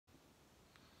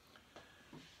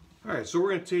All right, so we're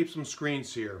going to tape some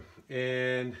screens here,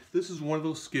 and this is one of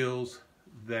those skills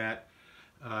that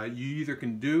you either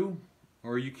can do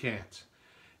or you can't.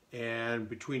 And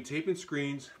between taping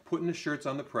screens, putting the shirts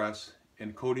on the press,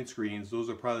 and coating screens, those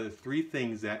are probably the three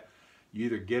things that you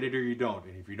either get it or you don't.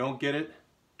 And if you don't get it,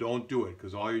 don't do it,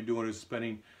 because all you're doing is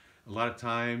spending a lot of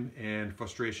time and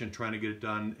frustration trying to get it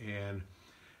done and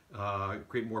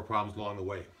create more problems along the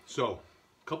way. So,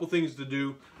 a couple things to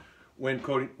do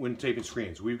when taping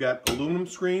screens. We've got aluminum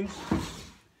screens,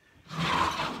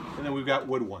 and then we've got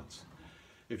wood ones.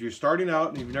 If you're starting out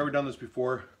and you've never done this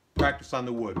before, practice on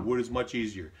the wood. Wood is much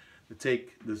easier.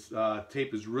 This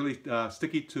tape is really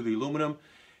sticky to the aluminum,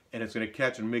 and it's going to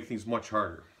catch and make things much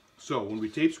harder. So when we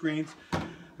tape screens,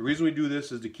 the reason we do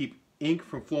this is to keep ink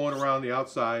from flowing around the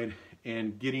outside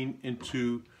and getting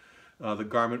into the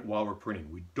garment while we're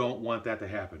printing. We don't want that to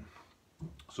happen.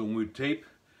 So when we tape,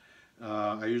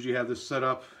 I usually have this set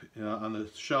up on the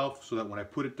shelf so that when I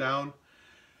put it down,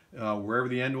 wherever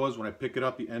the end was, when I pick it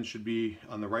up, the end should be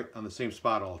on the same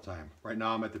spot all the time. Right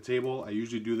now I'm at the table. I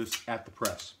usually do this at the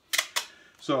press.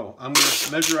 So I'm going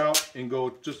to measure out and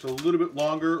go just a little bit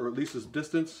longer, or at least this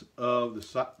distance of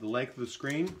the length of the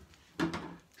screen.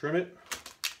 Trim it.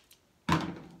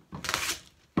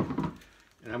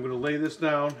 And I'm going to lay this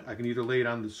down. I can either lay it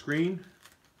on the screen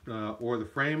or the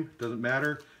frame, doesn't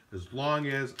matter, as long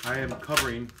as I am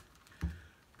covering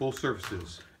both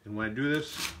surfaces. And when I do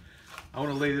this, I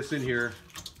want to lay this in here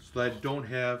so that I don't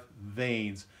have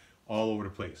veins all over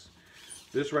the place.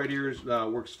 This right here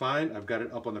works fine. I've got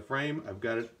it up on the frame. I've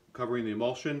got it covering the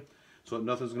emulsion so that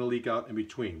nothing's going to leak out in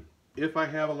between. If I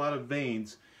have a lot of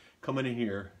veins coming in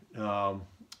here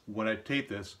when I tape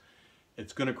this,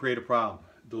 it's going to create a problem.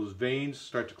 Those veins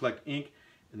start to collect ink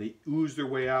and they ooze their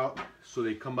way out, so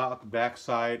they come out the back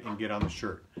side and get on the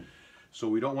shirt. So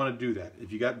we don't want to do that. If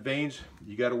you got veins,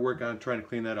 you got to work on trying to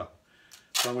clean that up.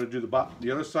 So I'm going to do the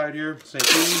other side here, same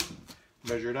thing,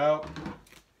 measure it out.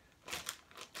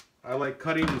 I like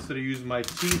cutting instead of using my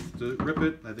teeth to rip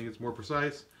it. I think it's more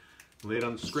precise. Lay it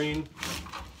on the screen.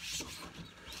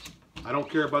 I don't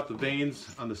care about the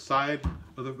veins on the side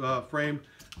of the frame.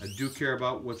 I do care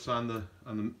about what's on the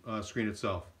screen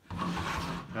itself.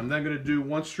 I'm then going to do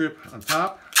one strip on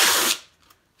top,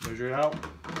 measure it out.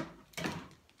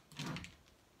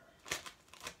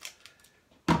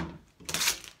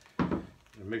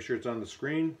 And make sure it's on the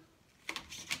screen.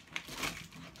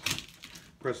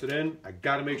 Press it in. I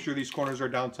got to make sure these corners are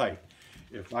down tight.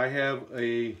 If I have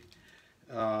a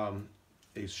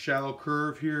shallow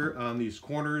curve here on these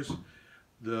corners,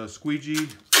 the squeegee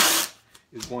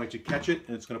is going to catch it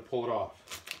and it's going to pull it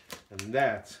off. And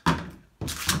that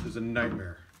is a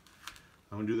nightmare.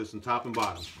 I'm going to do this on top and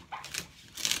bottom.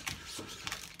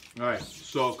 Alright,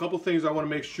 so a couple things I want to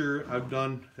make sure I've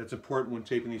done that's important when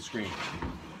taping these screens.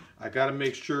 I got to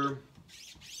make sure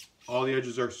all the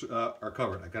edges are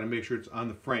covered. I got to make sure it's on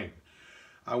the frame.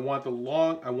 I want the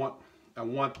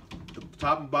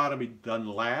top and bottom to be done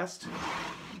last.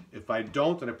 If I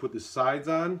don't, and I put the sides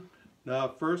on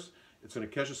first, it's going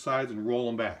to catch the sides and roll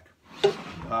them back.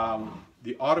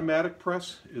 The automatic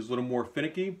press is a little more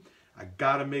finicky. I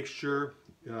got to make sure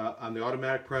on the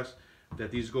automatic press that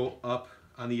these go up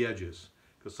on the edges,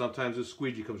 because sometimes the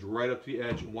squeegee comes right up to the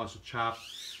edge and wants to chop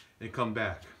and come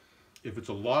back. If it's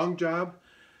a long job,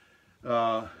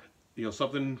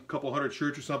 something, a couple hundred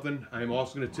shirts or something, I'm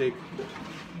also going to take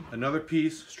another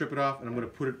piece, strip it off, and I'm going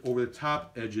to put it over the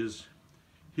top edges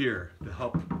here to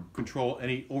help control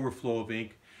any overflow of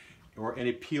ink or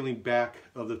any peeling back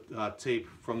of the tape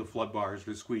from the flood bars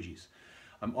or the squeegees.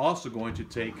 I'm also going to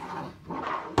take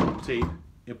tape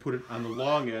and put it on the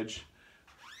long edge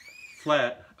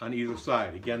flat on either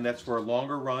side. Again, that's for a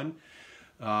longer run.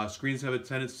 Screens have a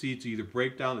tendency to either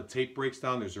break down, the tape breaks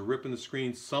down, there's a rip in the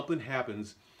screen, something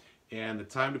happens, and the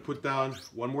time to put down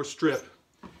one more strip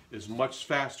is much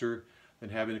faster than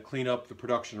having to clean up the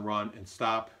production run and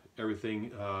stop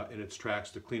everything in its tracks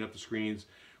to clean up the screens,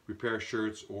 repair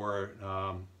shirts, or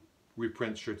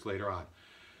reprint shirts later on.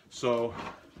 So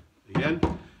again,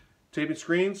 taping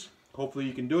screens, hopefully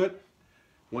you can do it.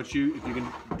 If you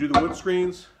can do the wood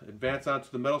screens, advance onto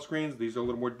the metal screens. These are a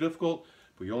little more difficult,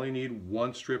 but you only need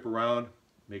one strip around.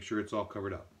 Make sure it's all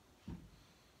covered up.